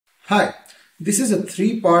Hi, this is a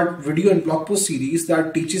three-part video and blog post series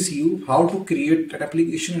that teaches you how to create an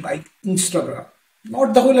application like Instagram.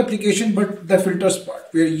 Not the whole application, but the filters part,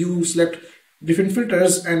 where you select different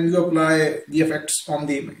filters and you apply the effects on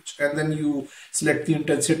the image, and then you select the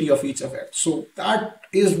intensity of each effect. So that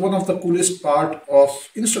is one of the coolest part of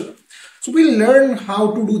Instagram. So we'll learn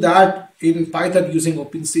how to do that in Python using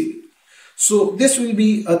OpenCV. So this will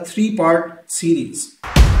be a three-part series.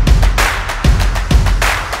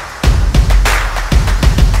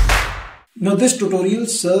 Now this tutorial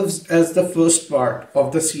serves as the first part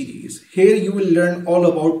of the series. Here you will learn all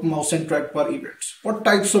about mouse and trackbar events. What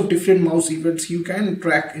types of different mouse events you can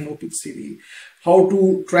track in OpenCV. How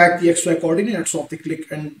to track the XY coordinates of the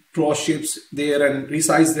click and draw shapes there and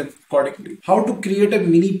resize them accordingly. How to create a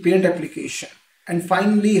mini paint application. And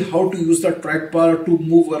finally, how to use the trackbar to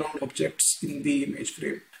move around objects in the image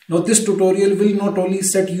frame. Now this tutorial will not only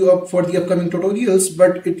set you up for the upcoming tutorials,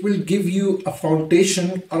 but it will give you a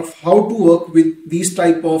foundation of how to work with these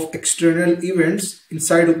type of external events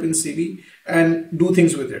inside OpenCV and do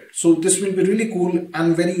things with it. So this will be really cool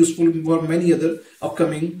and very useful for many other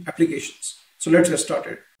upcoming applications. So let's get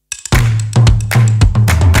started.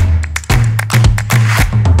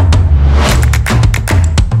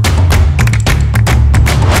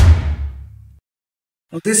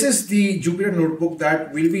 Now this is the Jupyter notebook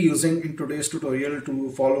that we'll be using in today's tutorial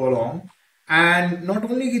to follow along. And not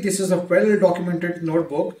only this is a well documented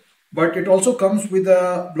notebook, but it also comes with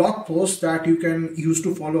a blog post that you can use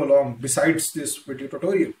to follow along besides this video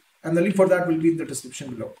tutorial. And the link for that will be in the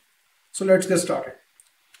description below. So let's get started.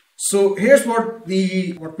 So here's what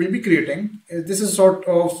we'll be creating. This is sort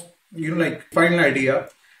of, like final idea.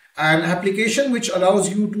 An application which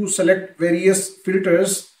allows you to select various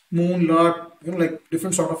filters, moon, lark, like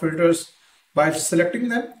different sort of filters by selecting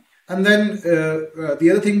them. And then the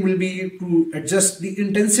other thing will be to adjust the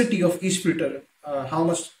intensity of each filter, how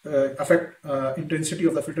much intensity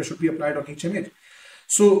of the filter should be applied on each image.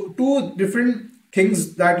 So two different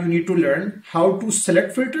things that you need to learn: how to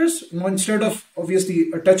select filters. Now, instead of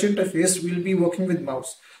obviously a touch interface, we'll be working with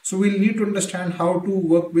mouse. So we'll need to understand how to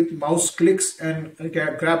work with mouse clicks and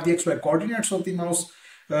grab the XY coordinates of the mouse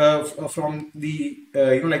from the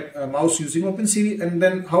mouse using OpenCV, and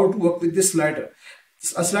then how to work with this slider.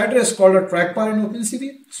 A slider is called a trackbar in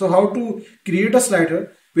OpenCV. So how to create a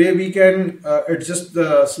slider where we can adjust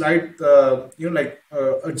the slide,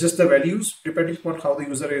 adjust the values depending upon how the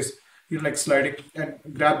user is, sliding, and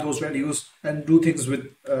grab those values and do things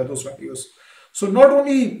with those values. So not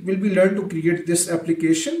only will we learn to create this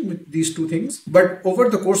application with these two things, but over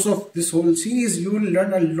the course of this whole series, you will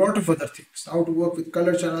learn a lot of other things: how to work with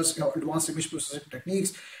color channels, advanced image processing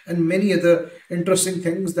techniques, and many other interesting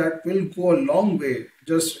things that will go a long way.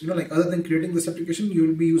 Just, other than creating this application, you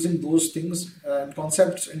will be using those things and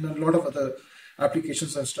concepts in a lot of other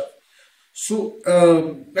applications and stuff. So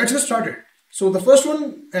let's get started. So the first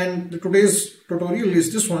one and today's tutorial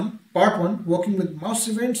is this one, part one, working with mouse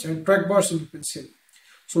events and trackbars in OpenCV.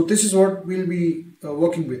 So this is what we'll be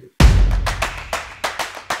working with.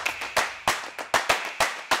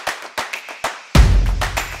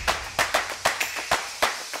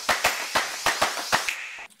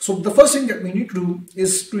 So the first thing that we need to do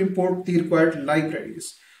is to import the required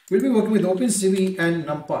libraries. We'll be working with OpenCV and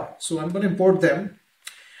NumPy. So I'm going to import them.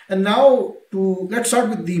 And now let's start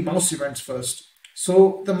with the mouse events first.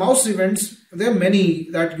 So the mouse events, there are many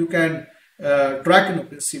that you can track in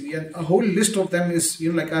OpenCV, and a whole list of them is,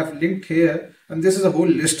 I've linked here, and this is a whole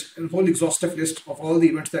list, a whole exhaustive list of all the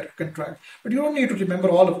events that you can track. But you don't need to remember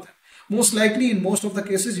all of them. Most likely, in most of the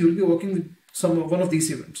cases, you'll be working with one of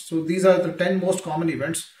these events. So these are the 10 most common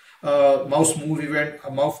events: mouse move event,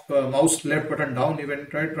 a mouse left button down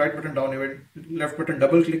event, right button down event, left button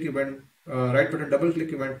double click event, right button double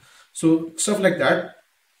click event. So stuff like that.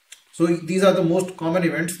 So these are the most common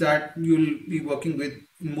events that you'll be working with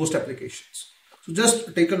in most applications. So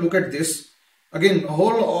just take a look at this. Again,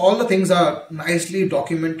 all the things are nicely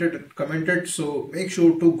documented and commented. So make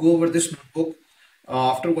sure to go over this notebook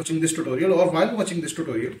after watching this tutorial or while watching this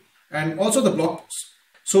tutorial, and also the blog post.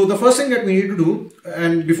 So the first thing that we need to do,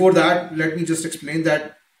 and before that, let me just explain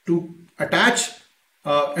that to attach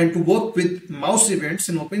and to work with mouse events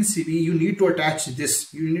in OpenCV, you need to attach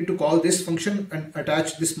this. You need to call this function and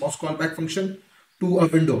attach this mouse callback function to a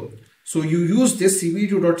window. So you use this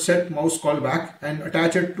cv2.set mouse callback and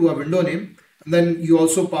attach it to a window name. And then you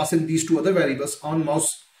also pass in these two other variables, on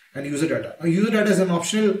mouse and user data. Now user data is an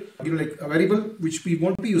optional, a variable which we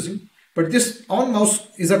won't be using. But this on mouse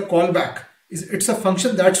is a callback. It's a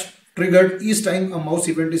function that's triggered each time a mouse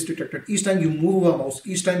event is detected, each time you move a mouse,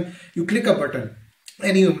 each time you click a button.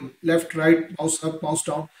 any left, right, mouse up, mouse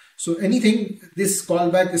down. So anything, this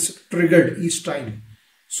callback is triggered each time.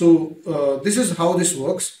 So this is how this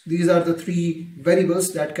works. These are the three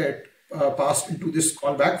variables that get passed into this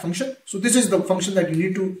callback function. So this is the function that you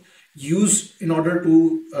need to use in order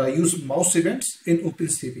to use mouse events in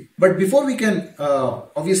OpenCV. But before we can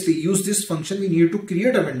obviously use this function, we need to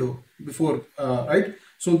create a window before, right?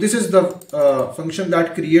 So this is the function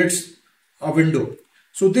that creates a window.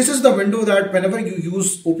 So this is the window that whenever you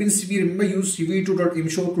use OpenCV, remember use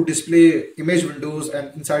cv2.imshow to display image windows,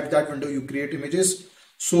 and inside that window you create images.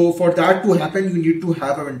 So for that to happen, you need to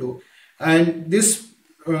have a window, and this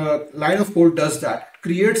line of code does that. It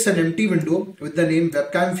creates an empty window with the name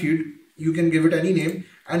webcam feed. You can give it any name,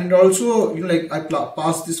 and it also, I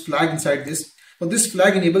pass this flag inside this. So this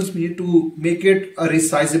flag enables me to make it a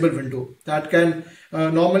resizable window that can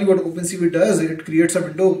normally what OpenCV does, it creates a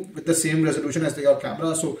window with the same resolution as your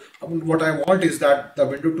camera. So what I want is that the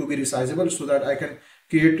window to be resizable so that I can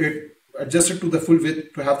create it, adjust it to the full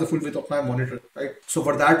width, to have the full width of my monitor, right? So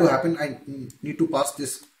for that to happen, I need to pass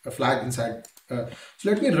this flag inside. So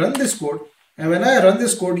let me run this code. And when I run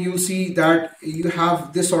this code, you'll see that you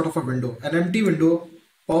have this sort of a window, an empty window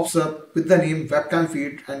pops up with the name webcam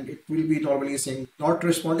feed, and it will be normally saying not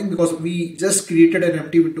responding because we just created an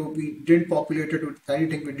empty window. We didn't populate it with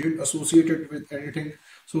anything. We didn't associate it with anything.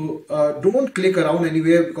 So don't click around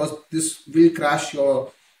anywhere because this will crash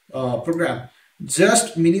your program.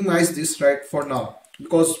 Just minimize this right for now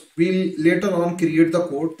because we'll later on create the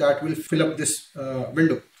code that will fill up this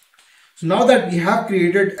window. So now that we have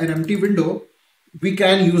created an empty window, we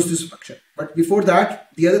can use this function. But before that,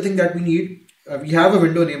 the other thing that we need, we have a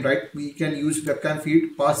window name, right? We can use webcam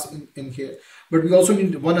feed pass in here, but we also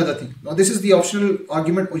need one other thing. Now this is the optional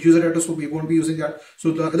argument or user data, so we won't be using that.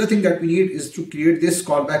 So the other thing that we need is to create this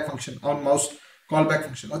callback function on mouse callback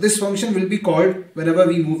function. Now this function will be called whenever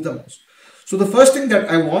we move the mouse. So the first thing that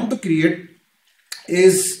I want to create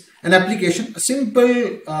is an application, a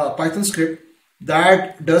simple Python script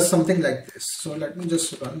that does something like this. So let me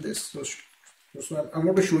just run this. So I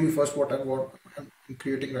want to show you first what I'm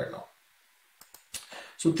creating right now.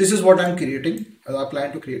 So this is what I'm creating, I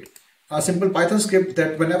plan to create. A simple Python script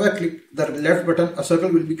that whenever I click the left button, a circle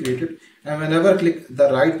will be created. And whenever I click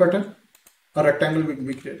the right button, a rectangle will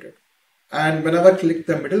be created. And whenever I click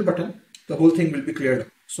the middle button, the whole thing will be cleared up.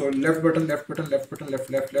 So left button, left button, left button,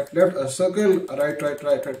 left, left, left, left, a circle, a right, right,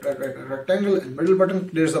 right, right, right, right, a rectangle, and middle button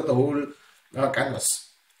clears up the whole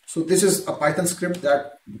canvas. So this is a Python script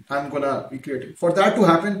that I'm gonna be creating. For that to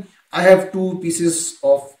happen, I have two pieces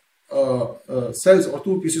of cells or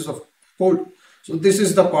two pieces of code. So this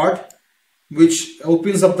is the part which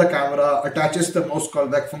opens up the camera, attaches the mouse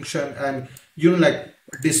callback function, and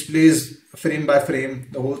displays frame by frame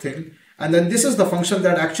the whole thing. And then this is the function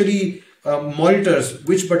that actually monitors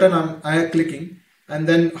which button I am clicking, and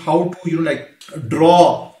then how to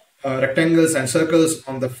draw rectangles and circles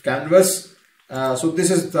on the canvas. So this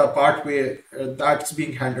is the part where that's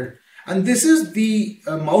being handled. And this is the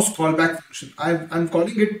mouse callback function. I'm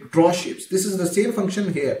calling it draw shapes. This is the same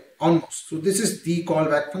function here on mouse. So this is the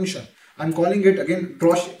callback function. I'm calling it again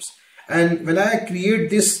draw shapes. And when I create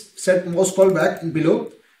this set mouse callback in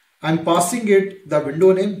below, I'm passing it the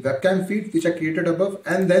window name webcam feed, which I created above,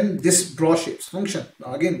 and then this draw shapes function.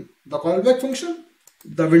 Now again, the callback function,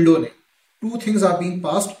 the window name. Two things are being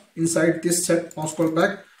passed inside this set mouse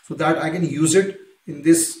callback so that I can use it in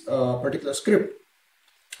this particular script.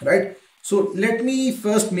 Right. So let me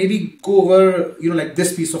first maybe go over,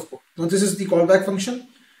 this piece of code. Now this is the callback function,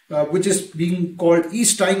 which is being called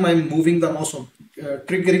each time I'm moving the mouse,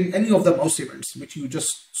 triggering any of the mouse events, which you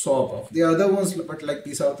just saw above. There are other ones, but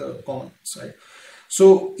these are the common ones, right?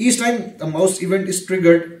 So each time the mouse event is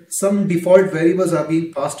triggered, some default variables are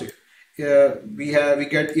being passed here. We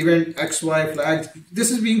get event XY flags. This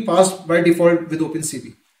is being passed by default with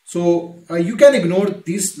OpenCV. So you can ignore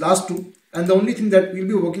these last two. And the only thing that we'll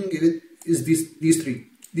be working with is these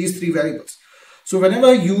three variables. So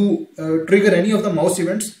whenever you trigger any of the mouse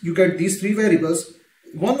events, you get these three variables.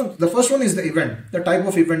 The first one is the event, the type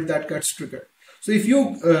of event that gets triggered. So if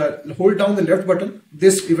you hold down the left button,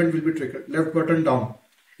 this event will be triggered, left button down.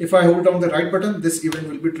 If I hold down the right button, this event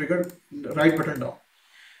will be triggered, right button down.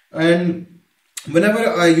 And whenever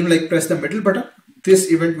I press the middle button, this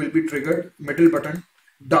event will be triggered, middle button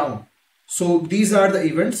down. So these are the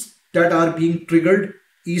events that are being triggered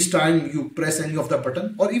each time you press any of the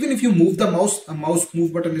button, or even if you move the mouse, a mouse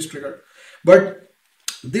move button is triggered. But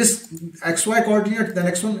this XY coordinate, the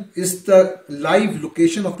next one is the live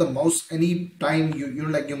location of the mouse. Any time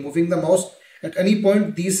you're moving the mouse, at any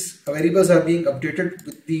point these variables are being updated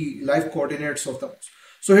with the live coordinates of the mouse.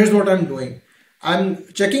 So here's what I'm doing.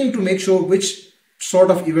 I'm checking to make sure which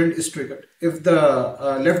sort of event is triggered. If the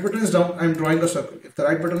left button is down, I'm drawing a circle. If the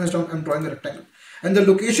right button is down, I'm drawing a rectangle. And the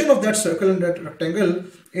location of that circle and that rectangle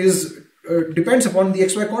is depends upon the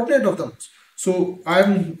XY coordinate of the mouse. So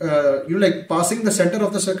I'm passing the center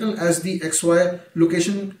of the circle as the XY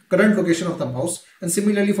location, current location of the mouse. And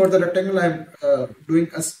similarly for the rectangle, I'm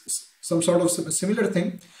doing some sort of similar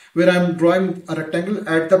thing where I'm drawing a rectangle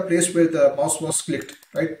at the place where the mouse was clicked,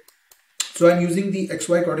 right? So I'm using the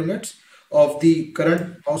XY coordinates of the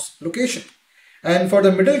current mouse location. And for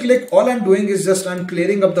the middle click, all I'm doing is just I'm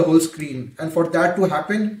clearing up the whole screen. And for that to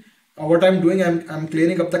happen, what I'm doing, I'm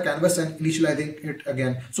clearing up the canvas and initializing it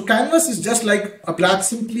again. So canvas is just like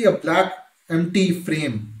simply a black empty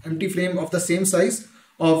frame of the same size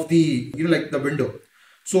of the, the window.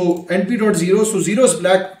 So np.0, so 0 is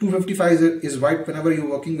black, 255 is white whenever you're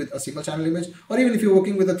working with a single channel image, or even if you're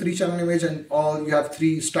working with a 3-channel image and you have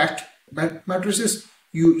 3 stacked matrices,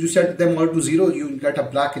 you set them all to 0, you get a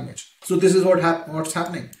black image. So this is what's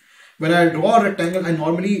happening. When I draw a rectangle, I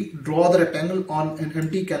normally draw the rectangle on an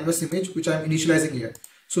empty canvas image, which I'm initializing here.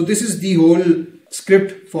 So this is the whole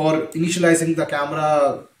script for initializing the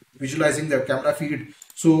camera, visualizing the camera feed.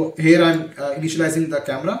 So here I'm initializing the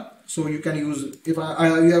camera. So you can use, if you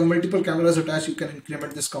have multiple cameras attached, you can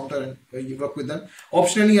increment this counter and you work with them.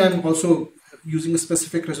 Optionally, I'm also using a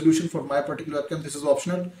specific resolution for my particular webcam. This is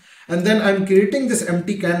optional. And then I'm creating this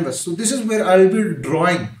empty canvas. So this is where I'll be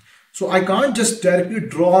drawing. So I can't just directly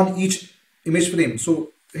draw on each image frame.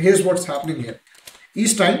 So here's what's happening here.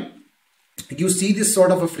 Each time you see this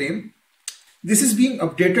sort of a frame, this is being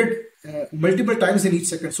updated multiple times in each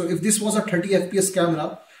second. So if this was a 30 FPS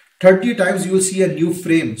camera, 30 times you will see a new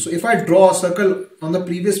frame. So if I draw a circle on the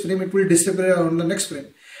previous frame, it will disappear on the next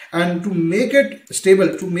frame. And to make it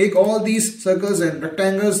stable, to make all these circles and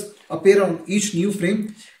rectangles appear on each new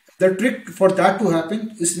frame, the trick for that to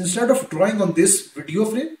happen is instead of drawing on this video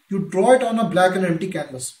frame, you draw it on a black and empty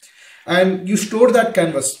canvas. And you store that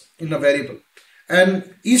canvas in a variable.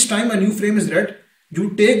 And each time a new frame is read,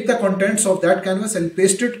 you take the contents of that canvas and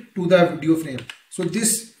paste it to the video frame. So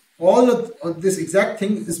all of this exact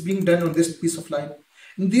thing is being done on this piece of line.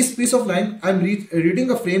 In this piece of line, I'm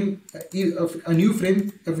reading a frame, a new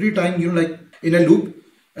frame every time, like in a loop.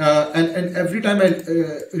 And every time I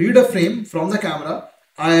read a frame from the camera,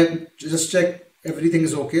 I just check everything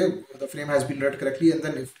is okay, the frame has been read correctly, and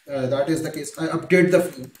then if that is the case, I update the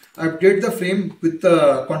frame. I update the frame with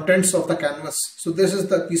the contents of the canvas. So this is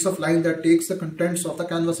the piece of line that takes the contents of the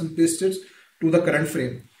canvas and pastes it to the current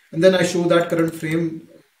frame. And then I show that current frame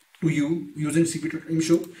to you using CP to frame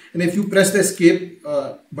show. And if you press the escape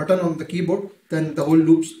button on the keyboard, then the whole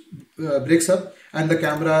loop breaks up and the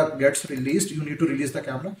camera gets released. You need to release the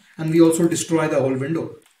camera, and we also destroy the whole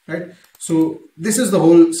window, right? So this is the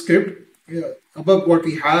whole script. Above what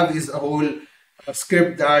we have is a whole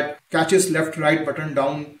script that catches left, right, button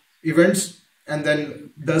down events and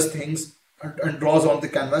then does things and draws on the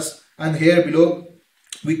canvas. And here below,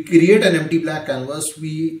 we create an empty black canvas.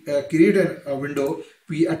 We create a window.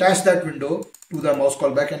 We attach that window to the mouse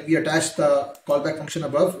callback, and we attach the callback function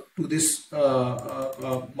above to this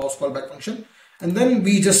mouse callback function. And then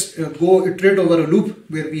we just go iterate over a loop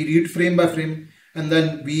where we read frame by frame, and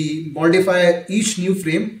then we modify each new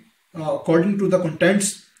frame according to the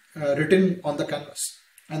contents written on the canvas,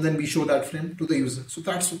 and then we show that frame to the user. So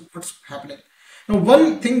that's what's happening. Now,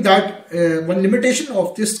 one thing that one limitation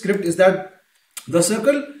of this script is that the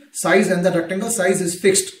circle size and the rectangle size is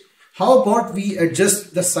fixed. How about we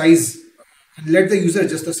adjust the size and let the user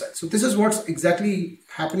adjust the size? So this is what's exactly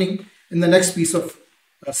happening in the next piece of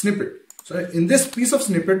snippet. So in this piece of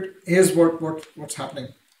snippet, here's what's happening.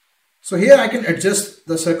 So here I can adjust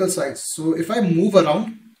the circle size. So if I move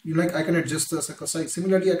around, I can adjust the circle size.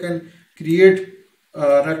 Similarly, I can create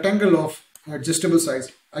a rectangle of adjustable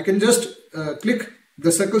size. I can just click,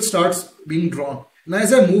 the circle starts being drawn. And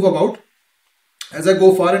as I move about, as I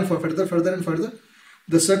go far and further and further,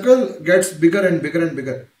 the circle gets bigger and bigger and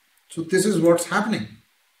bigger. So this is what's happening.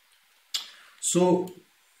 So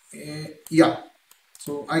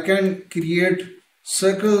so I can create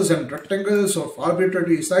circles and rectangles of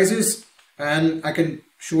arbitrary sizes, and I can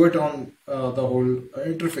show it on the whole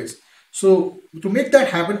interface. So to make that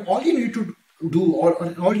happen, all you need to do,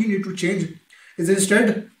 all you need to change is,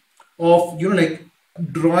 instead of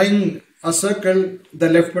drawing a circle, the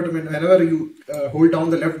left button, whenever you hold down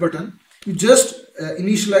the left button, you just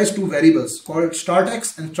initialize two variables called start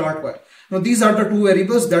X and start Y. Now these are the two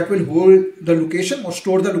variables that will hold the location or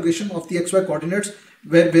store the location of the XY coordinates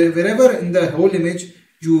wherever in the whole image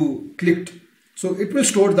you clicked. So it will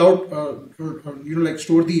store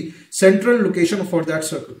store the central location for that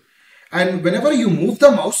circle. And whenever you move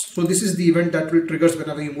the mouse, so this is the event that will triggers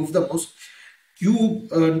whenever you move the mouse, you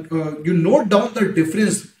note down the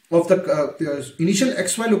difference of the initial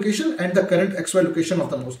XY location and the current XY location of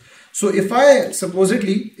the mouse. So if I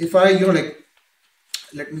supposedly, if I,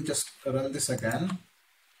 let me just run this again.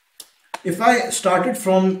 If I started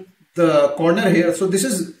from the corner here, so this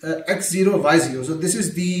is X0, Y0. So this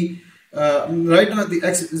is the, right now the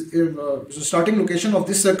X, so starting location of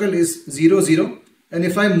this circle is 0, 0. And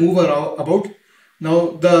if I move around about,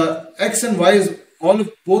 now the X and Y is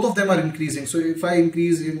both of them are increasing. So if I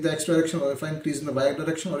increase in the X direction, or if I increase in the Y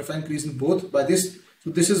direction, or if I increase in both by this,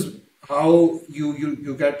 so this is how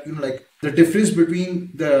you get, like the difference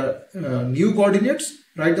between the new coordinates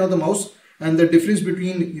right now the mouse, and the difference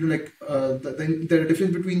between, the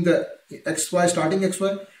difference between the XY, starting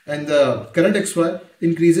XY, and the current XY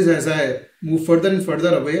increases as I move further and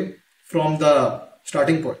further away from the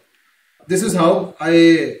starting point. This is how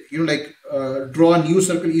I, draw a new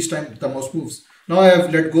circle each time the mouse moves. Now I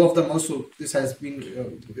have let go of the mouse, so this has been,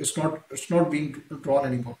 it's not being drawn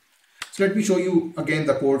anymore. So let me show you again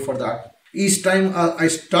the code for that. Each time I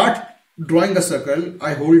start drawing a circle,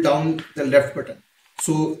 I hold down the left button.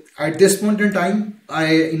 So at this point in time, I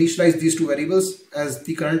initialize these two variables as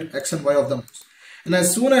the current X and Y of the mouse. And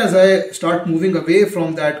as soon as I start moving away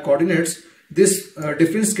from that coordinates, this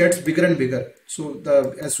difference gets bigger and bigger. So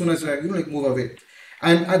as soon as I move away,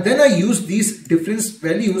 and then I use these difference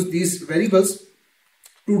values, these variables,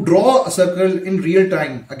 to draw a circle in real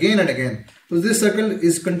time again and again. So this circle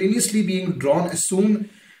is continuously being drawn as soon,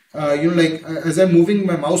 as I'm moving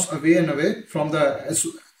my mouse away and away from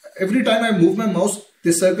every time I move my mouse,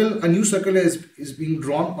 this circle, a new circle is being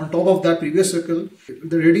drawn on top of that previous circle.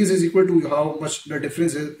 The radius is equal to how much the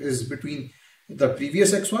difference is between the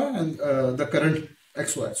previous XY and the current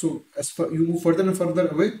XY. So as you move further and further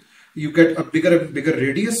away, you get a bigger and bigger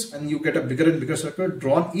radius, and you get a bigger and bigger circle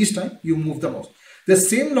drawn each time you move the mouse. The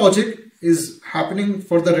same logic is happening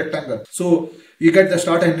for the rectangle. So you get the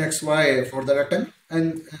start and XY for the rectangle,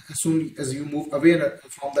 and as soon as you move away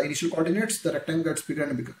from the initial coordinates, the rectangle gets bigger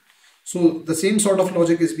and bigger. So the same sort of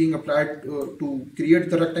logic is being applied to create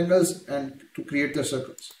the rectangles and to create the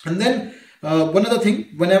circles. And then one other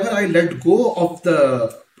thing, whenever I let go of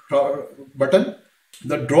the button,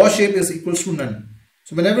 the draw shape is equals to none.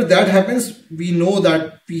 So whenever that happens, we know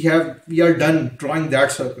that we are done drawing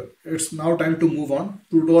that circle. It's now time to move on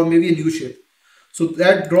to draw maybe a new shape. So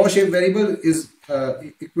that draw shape variable is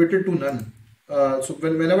equated to none. So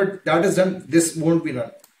whenever that is done, this won't be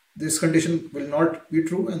none. This condition will not be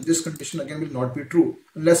true, and this condition again will not be true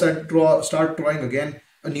unless I start drawing again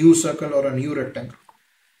a new circle or a new rectangle.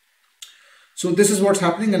 So this is what's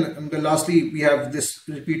happening, and then lastly we have this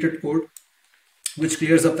repeated code which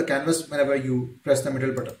clears up the canvas whenever you press the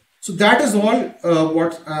middle button. So that is all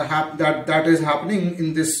that is happening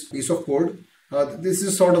in this piece of code. This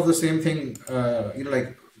is sort of the same thing,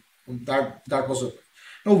 that was it.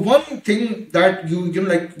 Now, one thing that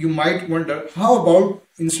you might wonder, how about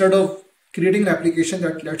instead of creating an application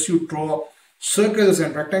that lets you draw circles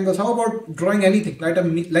and rectangles, how about drawing anything like a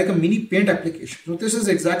mini paint application? So this is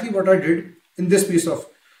exactly what I did in this piece of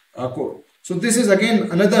code. So this is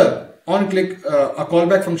again another on-click a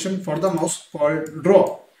callback function for the mouse called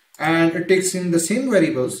draw, and it takes in the same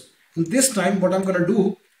variables. And this time what I'm going to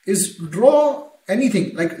do is draw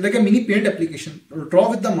anything like a mini paint application, or draw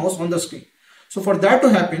with the mouse on the screen. So for that to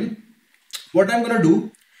happen, what I'm going to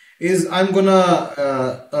do is I'm going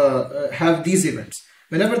to have these events.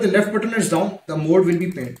 Whenever the left button is down, the mode will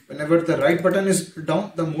be paint. Whenever the right button is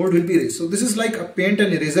down, the mode will be erase. So this is like a paint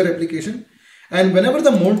and eraser application. And whenever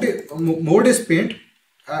the mode is paint,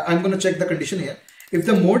 I'm going to check the condition here. If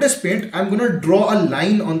the mode is paint, I'm going to draw a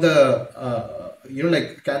line on the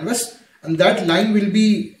canvas, and that line will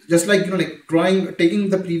be just like taking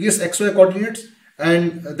the previous XY coordinates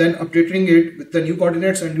and then updating it with the new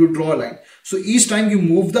coordinates, and you draw a line. So each time you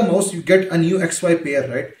move the mouse, you get a new XY pair,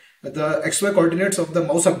 right? The XY coordinates of the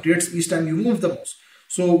mouse updates each time you move the mouse.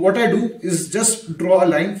 So what I do is just draw a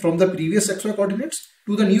line from the previous XY coordinates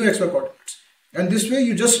to the new XY coordinates, and this way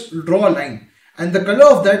you just draw a line. And the color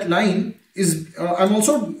of that line is, I'm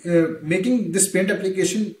also making this paint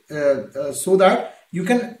application so that you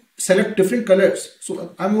can select different colors.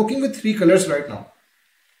 So I'm working with 3 colors right now.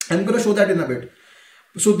 I'm going to show that in a bit.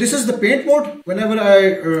 So this is the paint mode. Whenever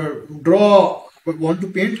I want to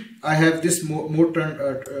paint, I have this mode turn,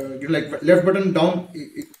 left button down,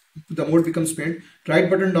 the mode becomes paint. Right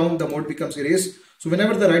button down, the mode becomes erase. So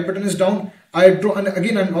whenever the right button is down, I draw, and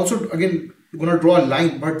again I'm also going to draw a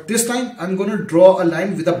line, but this time I'm going to draw a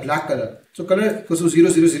line with a black color. So color equals to 0,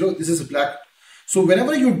 0, 0. This is black. So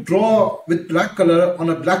whenever you draw with black color on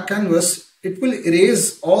a black canvas, it will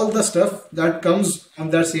erase all the stuff that comes on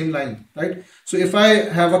that same line, right? So if I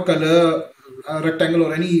have a color, a rectangle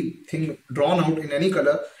or anything drawn out in any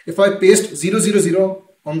color, if I paste 000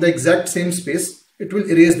 on the exact same space, it will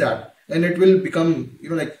erase that and it will become,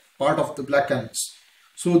 like part of the black canvas.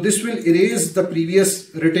 So this will erase the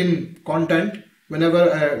previous written content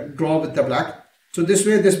whenever I draw with the black. So this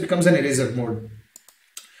way this becomes an eraser mode.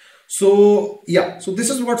 So yeah, so this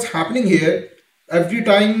is what's happening here. Every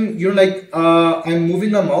time I'm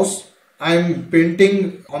moving a mouse, I'm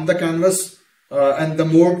painting on the canvas, and the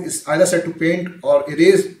mode is either set to paint or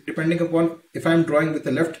erase depending upon if I'm drawing with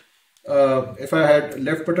the left, if I had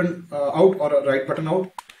left button out or a right button out.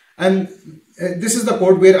 And this is the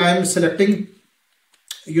code where I'm selecting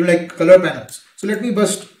color panels. So let me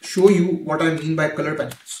just show you what I mean by color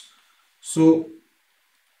panels. So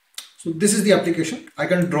this is the application. I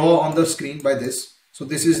can draw on the screen by this. So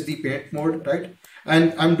this is the paint mode, right?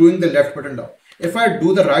 And I'm doing the left button down. If I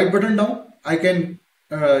do the right button down, I can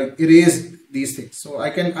erase these things. So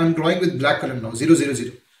I'm drawing with black color now, 000.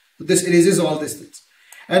 So this erases all these things.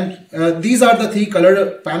 And these are the three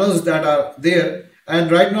color panels that are there. And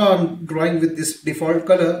right now I'm drawing with this default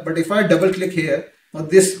color. But if I double click here, now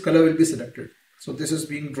this color will be selected. So this is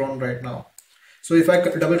being drawn right now. So if I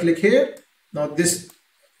double click here, now this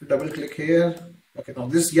double click here. Okay, now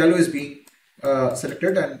this yellow is being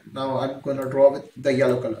selected, and now I'm going to draw with the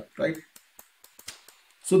yellow color, right?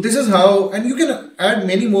 So this is how, and you can add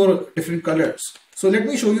many more different colors. So let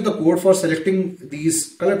me show you the code for selecting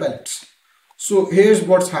these color palettes. So here's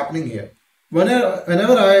what's happening here.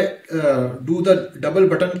 Whenever I do the double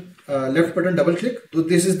button, left button double click, so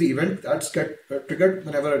this is the event that's get triggered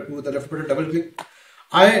whenever I do the left button double click.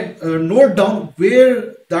 I note down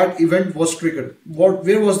where that event was triggered.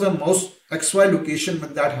 Where was the mouse XY location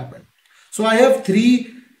when that happened? So I have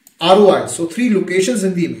three ROIs, so three locations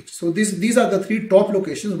in the image. So these are the three top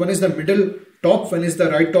locations. One is the middle top, one is the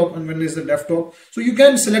right top, and one is the left top. So you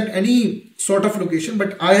can select any sort of location,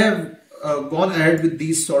 but I have gone ahead with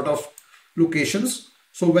these sort of locations.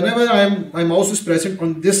 So whenever my mouse is present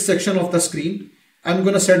on this section of the screen, I'm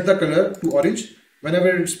going to set the color to orange. Whenever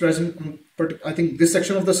it's present on, I think this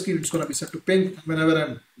section of the screen, it's going to be set to pink. Whenever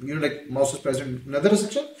I'm, mouse is present in another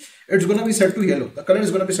section, it's going to be set to yellow. The color is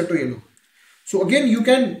going to be set to yellow. So again, you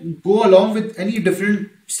can go along with any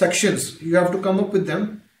different sections. You have to come up with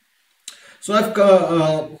them. So I've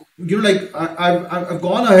I've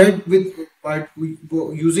gone ahead with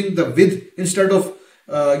using the width instead of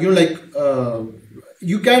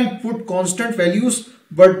you can put constant values,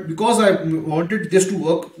 but because I wanted this to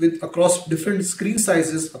work with across different screen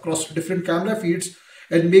sizes, across different camera feeds,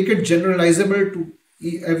 and make it generalizable to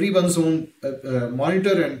everyone's own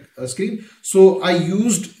monitor and screen. So I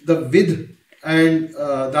used the width and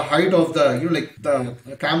the height of the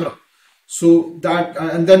the camera. So that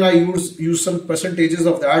and then I use some percentages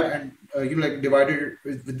of that and divided it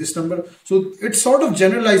with this number. So it sort of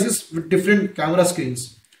generalizes with different camera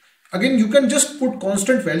screens. Again, you can just put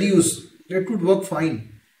constant values. It would work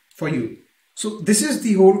fine for you. So this is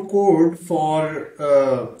the whole code for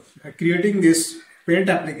creating this paint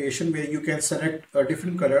application where you can select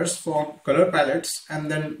different colors from color palettes and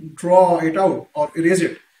then draw it out or erase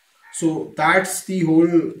it. So that's the whole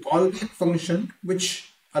callback function which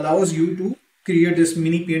allows you to create this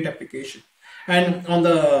mini paint application. And on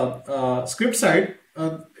the script side,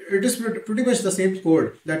 it is pretty much the same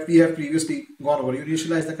code that we have previously gone over. You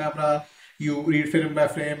initialize the camera, you read frame by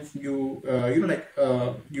frame, you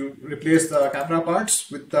you replace the camera parts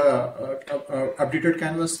with the updated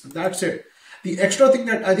canvas. That's it. The extra thing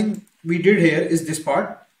that I think we did here is this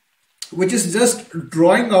part, which is just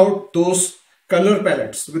drawing out those color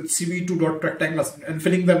palettes with cv2.rectangles and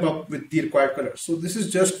filling them up with the required colors. So this is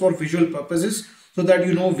just for visual purposes, so that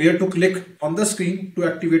you know where to click on the screen to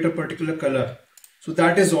activate a particular color. So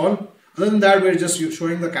that is all. Other than that, we're just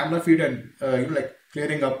showing the camera feed and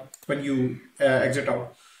clearing up when you exit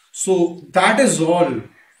out. So that is all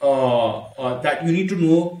that you need to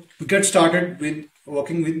know to get started with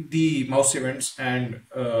working with the mouse events and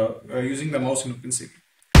using the mouse in OpenCV.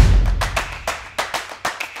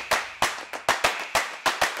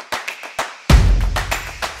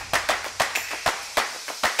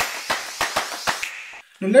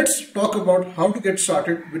 Now let's talk about how to get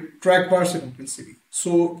started with Trackbars in OpenCV.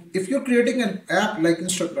 So if you're creating an app like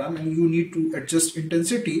Instagram and you need to adjust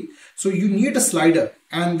intensity, so you need a slider,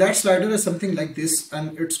 and that slider is something like this,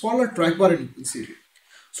 and it's called a trackbar in OpenCV.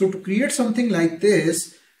 So to create something like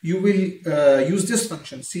this, you will use this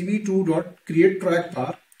function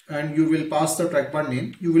cv2.createTrackbar and you will pass the trackbar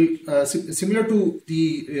name. You will similar to the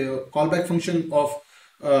callback function of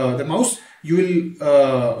the mouse, you will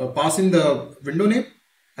pass in the window name,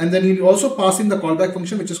 and then you will also pass in the callback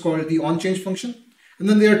function, which is called the onChange function. And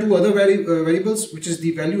then there are two other variables, which is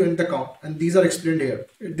the value and the count, and these are explained here.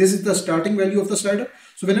 This is the starting value of the slider.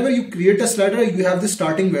 So whenever you create a slider, you have the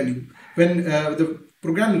starting value when the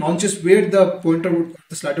program launches, where the pointer of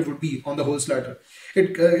the slider would be on the whole slider.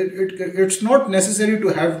 It's not necessary to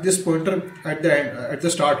have this pointer at the end, at the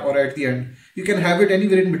start or at the end. You can have it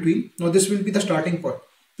anywhere in between. Now this will be the starting point.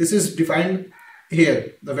 This is defined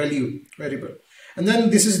here, the value variable, and then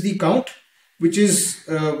this is the count, which is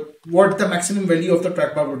what the maximum value of the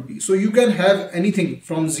trackbar would be. So you can have anything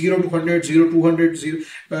from 0 to 100, 0 to 100, 0.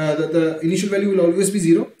 The initial value will always be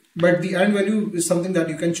 0, but the end value is something that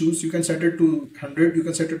you can choose. You can set it to 100, you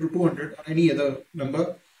can set it to 200, or any other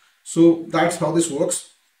number. So that's how this works.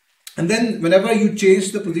 And then whenever you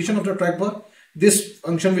change the position of the trackbar, this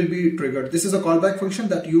function will be triggered. This is a callback function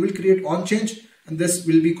that you will create on change, and this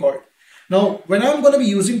will be called. Now, when I'm going to be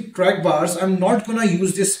using trackbars, I'm not going to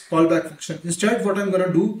use this callback function. Instead, what I'm going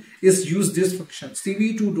to do is use this function,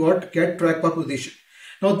 cv2.getTrackbarPosition.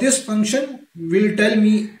 Now, this function will tell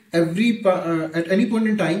me at any point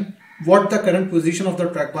in time what the current position of the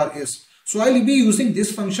trackbar is. So I'll be using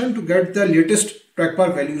this function to get the latest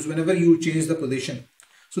trackbar values whenever you change the position.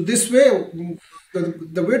 So this way,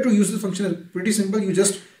 the way to use this function is pretty simple. You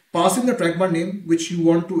just pass in the trackbar name which you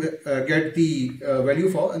want to get the value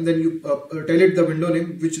for, and then you tell it the window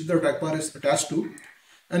name which the trackbar is attached to,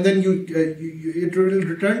 and then it will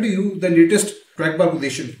return to you the latest trackbar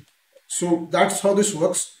position. So that's how this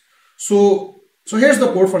works. So here's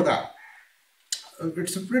the code for that.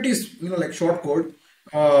 It's a pretty like short code,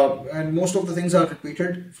 and most of the things are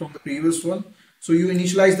repeated from the previous one. So you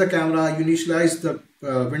initialize the camera, you initialize the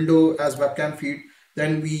window as webcam feed.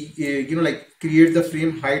 Then we create the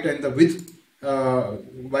frame height and the width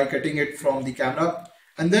by cutting it from the camera,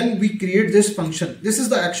 and then we create this function. This is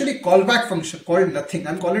the actually callback function called nothing.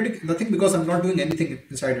 I'm calling it nothing because I'm not doing anything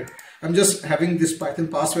inside it. I'm just having this Python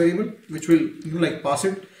pass variable which will pass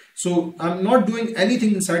it. So I'm not doing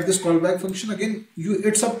anything inside this callback function. Again,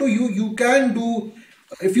 it's up to you. You can do,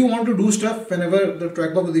 if you want to do stuff whenever the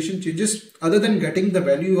trackbar position changes, other than getting the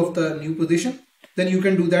value of the new position, then you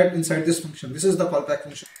can do that inside this function. This is the callback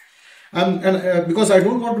function. Because I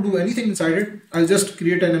don't want to do anything inside it, I'll just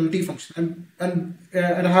create an empty function. And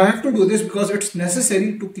I have to do this because it's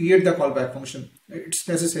necessary to create the callback function. It's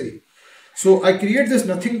necessary. So I create this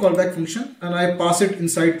nothing callback function and I pass it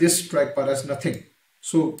inside this trackbar as nothing.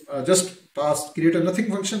 So just create a nothing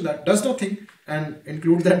function that does nothing and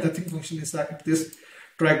include that nothing function inside this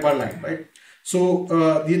trackbar line, right? So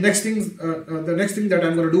the next thing that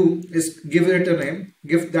I'm going to do is give it a name,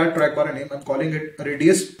 give that trackbar a name. I'm calling it a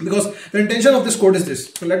radius because the intention of this code is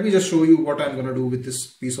this. So let me just show you what I'm going to do with this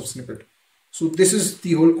piece of snippet. So this is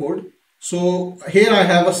the whole code. So here I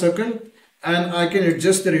have a circle and I can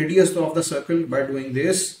adjust the radius of the circle by doing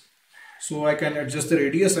this. So I can adjust the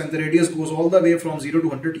radius, and the radius goes all the way from 0 to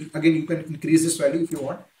 100. Again, you can increase this value if you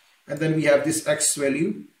want. And then we have this x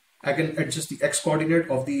value. I can adjust the x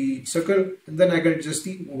coordinate of the circle, and then I can adjust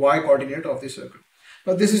the y coordinate of the circle.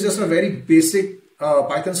 Now this is just a very basic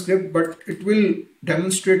Python script, but it will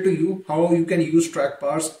demonstrate to you how you can use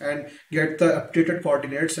trackbars and get the updated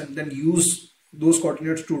coordinates and then use those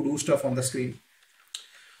coordinates to do stuff on the screen.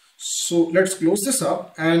 So let's close this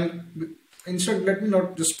up, and instead let me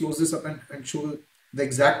not just close this up and show the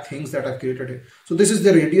exact things that I've created here. So this is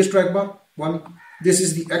the radius trackbar one. This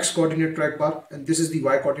is the x coordinate trackbar, and this is the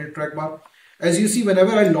y coordinate trackbar. As you see,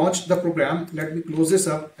 whenever I launch the program, let me close this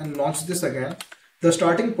up and launch this again. The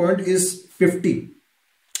starting point is 50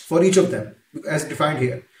 for each of them as defined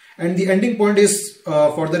here. And the ending point is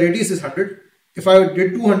for the radius is 100. If I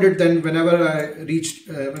did 200, then whenever I reached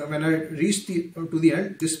to the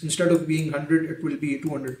end, this instead of being 100, it will be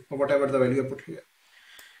 200 or whatever the value I put here.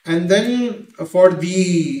 And then for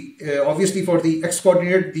the obviously for the x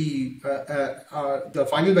coordinate, the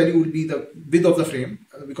final value will be the width of the frame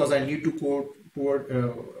because I need to go toward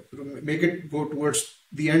make it go towards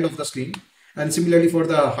the end of the screen. And similarly for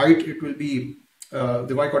the height, it will be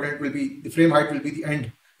the y coordinate will be the frame height will be the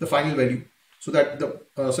end, the final value, so that the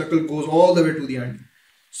circle goes all the way to the end.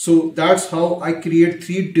 So that's how I create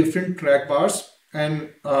 3 different trackbars. And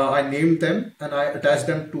I named them and I attach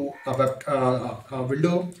them to a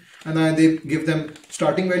window, and they give them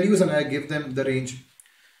starting values and I give them the range.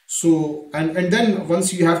 So and then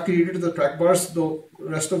once you have created the trackbars, the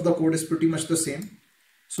rest of the code is pretty much the same.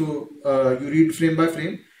 So you read frame by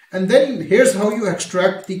frame, and then here's how you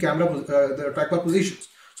extract the camera the trackbar positions.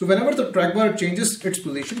 So whenever the trackbar changes its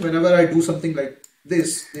position, whenever I do something like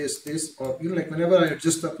this, or like whenever I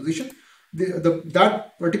adjust the position,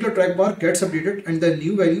 that particular trackbar gets updated and the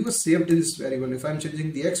new value is saved in this variable. If I'm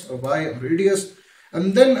changing the X or Y or radius,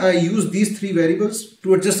 and then I use these three variables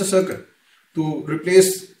to adjust the circle, to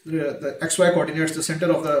replace the XY coordinates, the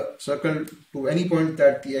center of the circle, to any point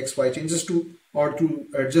that the XY changes to, or to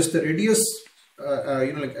adjust the radius,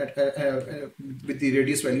 with the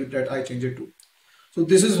radius value that I change it to. So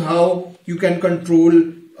this is how you can control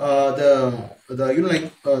the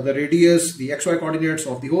radius, the XY coordinates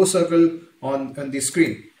of the whole circle on the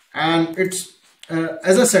screen. And it's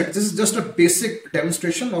as I said, this is just a basic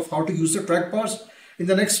demonstration of how to use the trackbars. In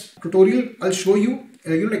the next tutorial, I'll show you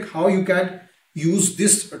how you can use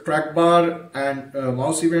this trackbar and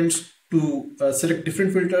mouse events to select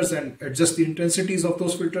different filters and adjust the intensities of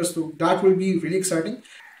those filters. So that will be really exciting.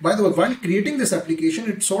 By the way, while creating this application,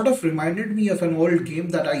 it sort of reminded me of an old game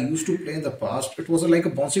that I used to play in the past. It was like a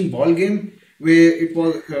bouncing ball game where it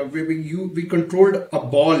was where we controlled a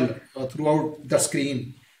ball throughout the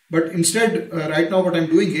screen. But instead, right now what I'm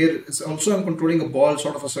doing here is also I'm controlling a ball,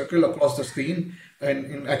 sort of a circle across the screen and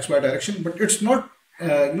in XY direction. But it's not,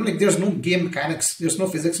 there's no game mechanics, there's no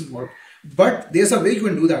physics involved. But there's a way you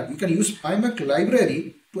can do that. You can use IMAC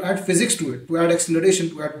library to add physics to it, to add acceleration,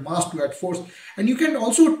 to add mass, to add force. And you can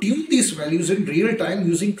also tune these values in real time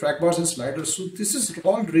using trackbars and sliders. So this is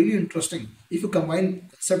all really interesting if you combine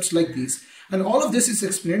concepts like these. And all of this is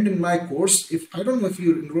explained in my course. I don't know if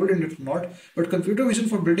you're enrolled in it or not, but computer vision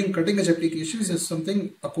for building cutting edge applications is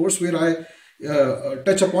a course where I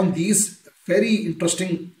touch upon these very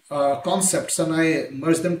interesting concepts and I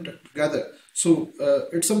merge them together. So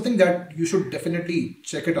it's something that you should definitely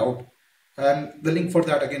check it out. And the link for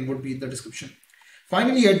that again would be in the description.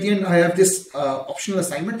 Finally, at the end, I have this optional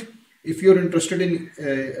assignment if you're interested in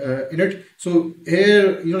it. So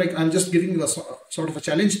here, I'm just giving you a sort of a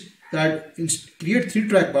challenge that create 3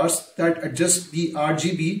 trackbars that adjust the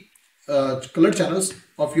RGB color channels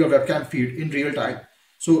of your webcam feed in real time.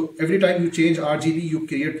 So every time you change RGB, you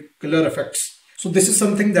create color effects. So this is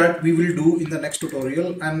something that we will do in the next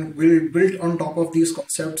tutorial, and we'll build on top of these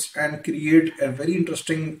concepts and create a very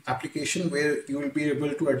interesting application where you will be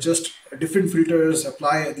able to adjust different filters,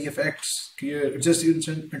 apply the effects, adjust the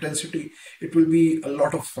intensity. It will be a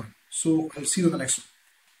lot of fun. So I'll see you in the next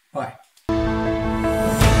one. Bye.